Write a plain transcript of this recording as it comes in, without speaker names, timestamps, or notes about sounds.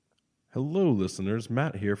Hello, listeners.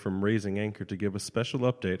 Matt here from Raising Anchor to give a special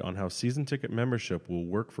update on how season ticket membership will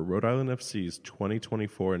work for Rhode Island FC's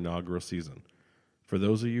 2024 inaugural season. For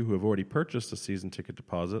those of you who have already purchased a season ticket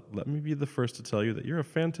deposit, let me be the first to tell you that you're a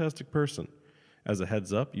fantastic person. As a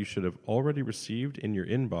heads up, you should have already received in your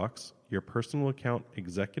inbox your personal account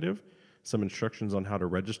executive, some instructions on how to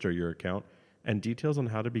register your account, and details on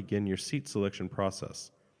how to begin your seat selection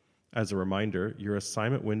process. As a reminder, your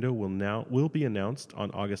assignment window will be announced on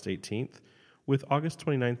August 18th, with August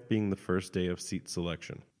 29th being the first day of seat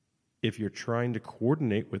selection. If you're trying to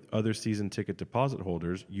coordinate with other season ticket deposit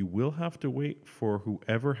holders, you will have to wait for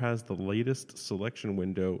whoever has the latest selection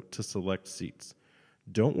window to select seats.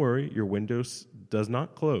 Don't worry, your window does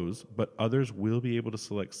not close, but others will be able to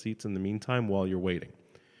select seats in the meantime while you're waiting.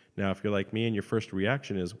 Now, if you're like me and your first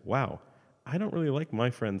reaction is, wow, I don't really like my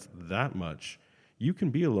friends that much, you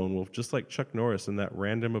can be a lone wolf just like Chuck Norris in that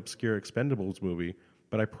random obscure Expendables movie,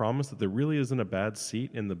 but I promise that there really isn't a bad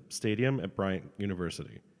seat in the stadium at Bryant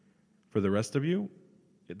University. For the rest of you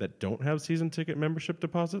that don't have season ticket membership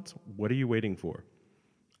deposits, what are you waiting for?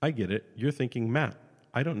 I get it. You're thinking, Matt,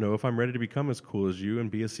 I don't know if I'm ready to become as cool as you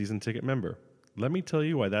and be a season ticket member. Let me tell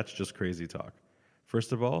you why that's just crazy talk.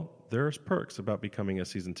 First of all, there are perks about becoming a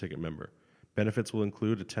season ticket member. Benefits will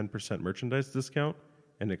include a 10% merchandise discount,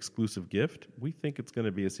 an exclusive gift. We think it's going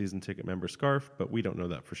to be a season ticket member scarf, but we don't know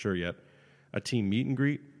that for sure yet. A team meet and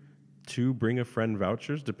greet, 2 bring a friend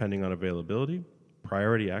vouchers depending on availability,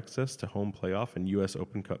 priority access to home playoff and U.S.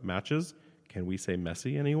 Open Cup matches. Can we say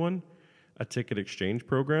messy, anyone? A ticket exchange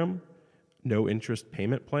program, no interest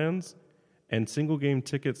payment plans, and single game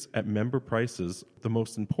tickets at member prices, the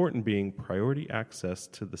most important being priority access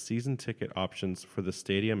to the season ticket options for the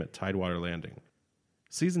stadium at Tidewater Landing.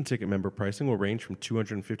 Season ticket member pricing will range from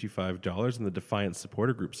 $255 in the Defiant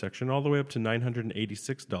Supporter Group section all the way up to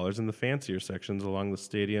 $986 in the fancier sections along the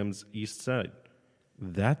stadium's east side.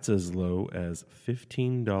 That's as low as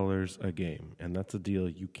 $15 a game, and that's a deal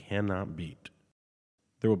you cannot beat.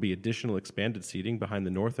 There will be additional expanded seating behind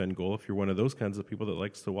the north end goal if you're one of those kinds of people that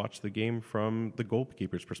likes to watch the game from the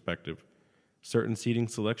goalkeeper's perspective. Certain seating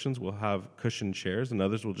selections will have cushioned chairs, and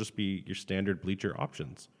others will just be your standard bleacher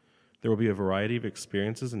options. There will be a variety of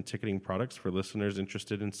experiences and ticketing products for listeners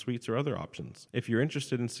interested in suites or other options. If you're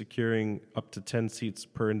interested in securing up to 10 seats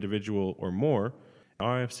per individual or more,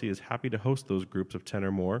 RIFC is happy to host those groups of 10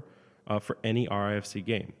 or more for any RIFC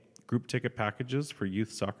game. Group ticket packages for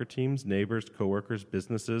youth soccer teams, neighbors, coworkers,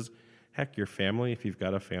 businesses, heck, your family, if you've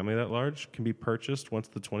got a family that large, can be purchased once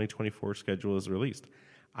the 2024 schedule is released.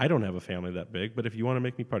 I don't have a family that big, but if you want to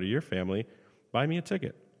make me part of your family, buy me a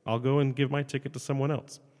ticket. I'll go and give my ticket to someone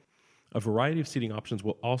else. A variety of seating options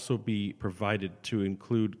will also be provided to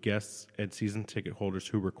include guests and season ticket holders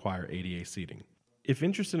who require ADA seating. If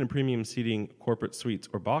interested in premium seating, corporate suites,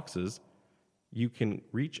 or boxes, you can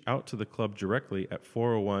reach out to the club directly at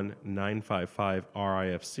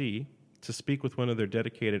 401-955-RIFC to speak with one of their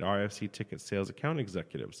dedicated RIFC ticket sales account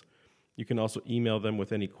executives. You can also email them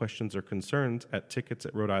with any questions or concerns at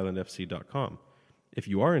tickets@rhodeislandfc.com. If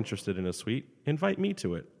you are interested in a suite, invite me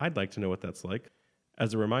to it. I'd like to know what that's like.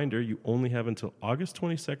 As a reminder, you only have until August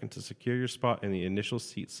 22nd to secure your spot in the initial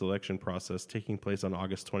seat selection process taking place on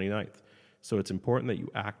August 29th, so it's important that you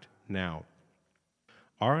act now.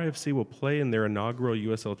 RIFC will play in their inaugural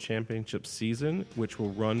USL Championship season, which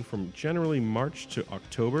will run from generally March to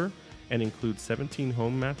October and include 17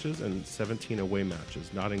 home matches and 17 away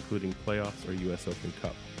matches, not including playoffs or US Open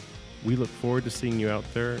Cup. We look forward to seeing you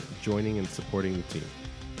out there joining and supporting the team.